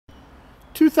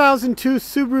2002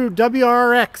 Subaru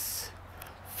WRX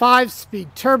 5-speed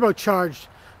turbocharged,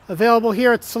 available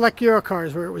here at Select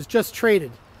Eurocars, where it was just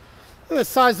traded. Look at the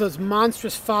size of those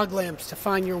monstrous fog lamps to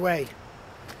find your way.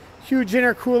 Huge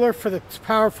intercooler for the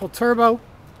powerful turbo.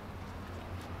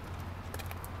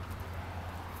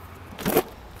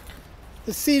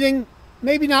 The seating,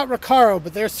 maybe not Recaro,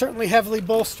 but they're certainly heavily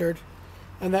bolstered.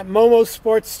 And that Momo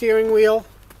Sports steering wheel.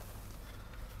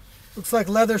 Looks like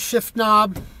leather shift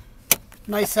knob.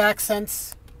 Nice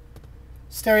accents.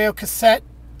 Stereo cassette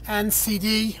and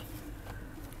CD.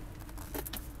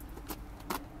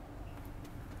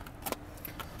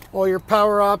 All your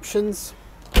power options.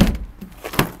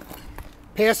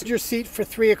 Passenger seat for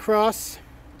 3 across.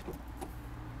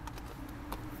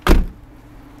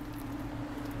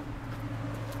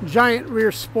 Giant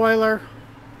rear spoiler.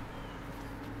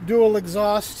 Dual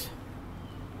exhaust.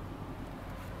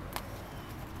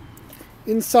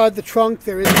 Inside the trunk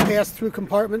there is a pass-through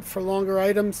compartment for longer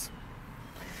items.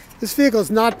 This vehicle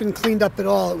has not been cleaned up at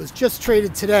all. It was just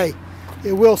traded today.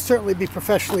 It will certainly be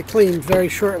professionally cleaned very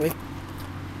shortly.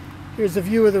 Here's a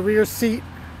view of the rear seat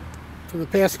from the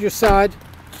passenger side.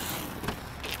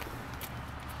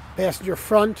 Passenger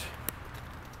front.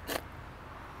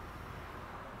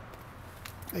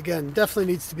 Again,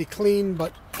 definitely needs to be cleaned,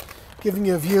 but giving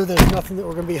you a view, there's nothing that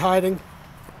we're going to be hiding.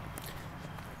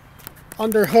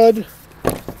 Under hood,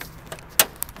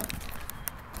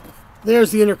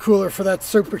 there's the intercooler for that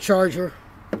supercharger.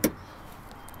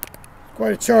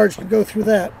 Quite a charge to go through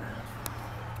that.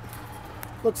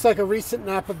 Looks like a recent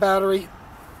Napa battery.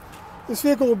 This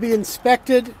vehicle will be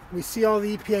inspected. We see all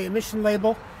the EPA emission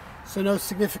label, so no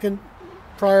significant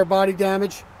prior body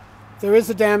damage. There is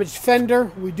a damaged fender.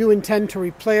 We do intend to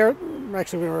replace, we're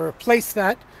actually going to replace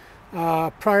that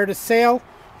prior to sale.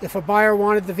 If a buyer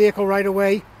wanted the vehicle right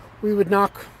away, we would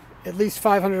knock at least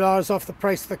 $500 off the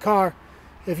price of the car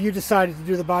if you decided to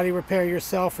do the body repair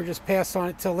yourself or just pass on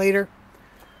it till later.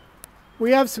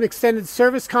 We have some extended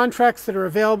service contracts that are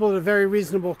available at a very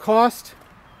reasonable cost.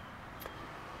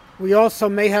 We also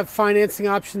may have financing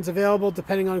options available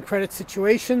depending on credit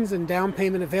situations and down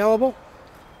payment available.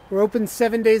 We're open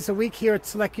 7 days a week here at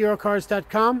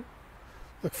SelectEurocars.com.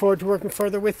 Look forward to working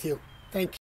further with you. Thank you.